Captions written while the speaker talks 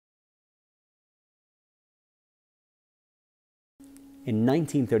In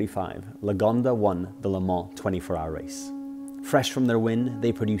 1935, Lagonda won the Le Mans 24-hour race. Fresh from their win,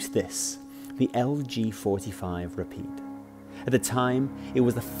 they produced this, the LG45 Rapide. At the time, it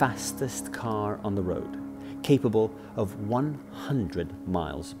was the fastest car on the road, capable of 100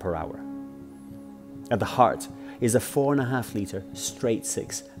 miles per hour. At the heart is a 4.5-litre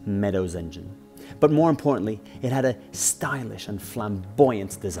straight-six Meadows engine. But more importantly, it had a stylish and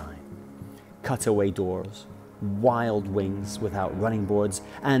flamboyant design. Cutaway doors, wild wings without running boards,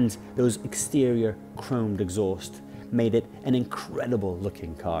 and those exterior chromed exhaust made it an incredible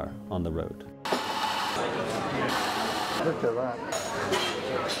looking car on the road. Look at that.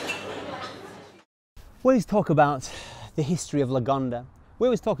 We always talk about the history of Lagonda. We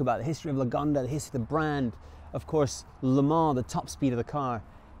always talk about the history of Lagonda, the history of the brand, of course, Le Mans, the top speed of the car.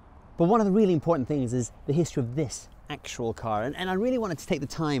 But one of the really important things is the history of this actual car. And I really wanted to take the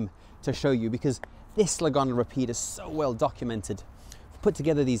time to show you, because this Lagonda Rapide is so well documented. We've put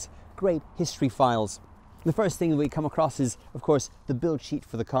together these great history files. The first thing that we come across is, of course, the build sheet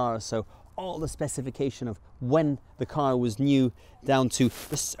for the car. So all the specification of when the car was new, down to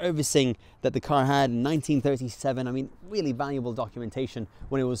the servicing that the car had in 1937. I mean, really valuable documentation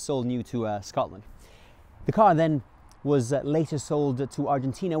when it was sold new to Scotland. The car then was later sold to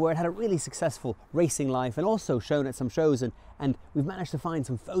Argentina, where it had a really successful racing life and also shown at some shows, and we've managed to find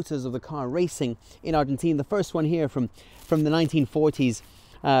some photos of the car racing in Argentina. The first one here from the 1940s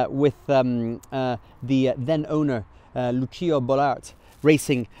with the then owner Lucio Bollart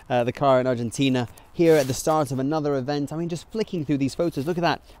racing the car in Argentina. Here at the start of another event, I mean, just flicking through these photos, look at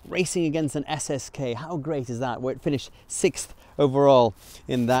that, racing against an SSK. How great is that, where it finished 6th overall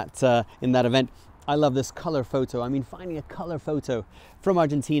in that event. I love this color photo. I mean, finding a color photo from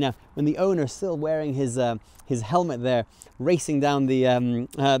Argentina when the owner still wearing his helmet there, racing down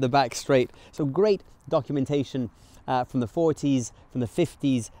the back straight. So great documentation from the 40s, from the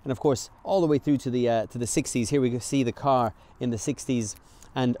 50s, and of course all the way through to the 60s. Here we see the car in the 60s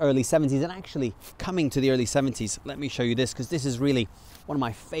and early 70s, and actually coming to the early 70s. Let me show you this, because this is really one of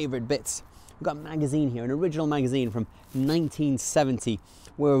my favorite bits. We've got a magazine here, an original magazine from 1970,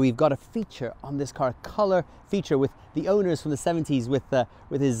 where we've got a feature on this car, a color feature with the owners from the 70s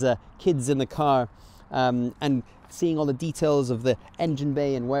with his kids in the car, and seeing all the details of the engine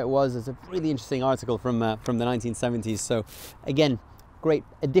bay and where it was. It's a really interesting article from the 1970s. So again, great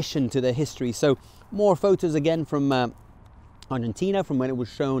addition to the history. So more photos again from Argentina, from when it was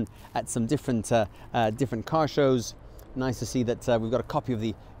shown at some different car shows. Nice to see that we've got a copy of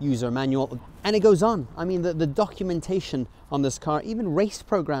the user manual, and it goes on. I mean, the documentation on this car, even race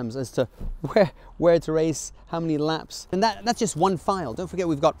programs as to where to race, how many laps, and that's just one file. Don't forget,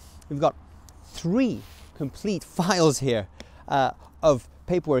 we've got 3 complete files here of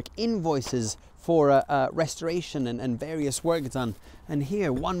paperwork, invoices for restoration and various work done. And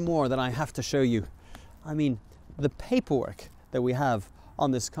here, one more that I have to show you. I mean, the paperwork that we have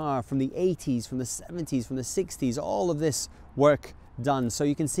on this car from the 80s, from the 70s, from the 60s, all of this work done. So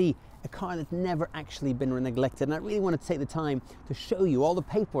you can see a car that's never actually been neglected. And I really wanted to take the time to show you all the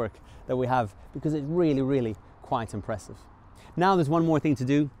paperwork that we have, because it's really, really quite impressive. Now there's one more thing to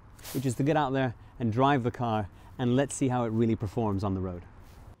do, which is to get out there and drive the car, and let's see how it really performs on the road.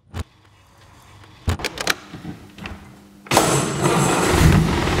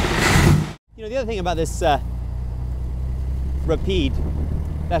 You know, the other thing about this Rapide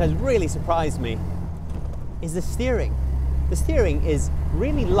that has really surprised me is the steering. The steering is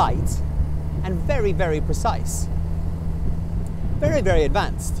really light and very, very precise. Very, very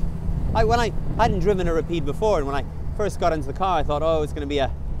advanced. When I hadn't driven a Rapide before, and when I first got into the car, I thought, oh, it's going to be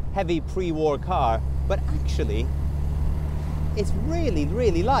a heavy pre-war car, but actually it's really,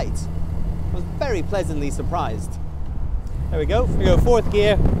 really light. I was very pleasantly surprised. There we go. We go 4th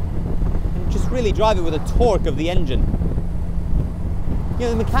gear, and just really drive it with the torque of the engine. You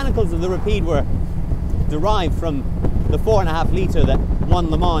know, the mechanicals of the Rapide were derived from the 4.5-litre that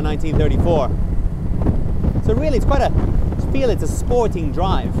won Le Mans in 1934. So really, it's quite it's a sporting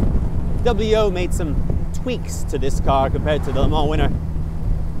drive. WO made some tweaks to this car compared to the Le Mans winner.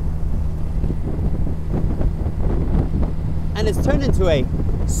 And it's turned into a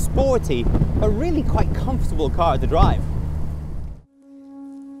sporty, but really quite comfortable car to drive.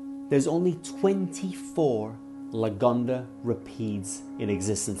 There's only 24 Lagonda Rapides in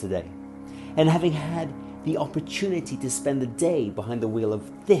existence today. And having had the opportunity to spend the day behind the wheel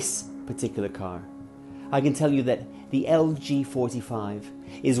of this particular car, I can tell you that the LG45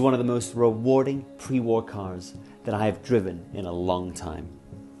 is one of the most rewarding pre-war cars that I have driven in a long time.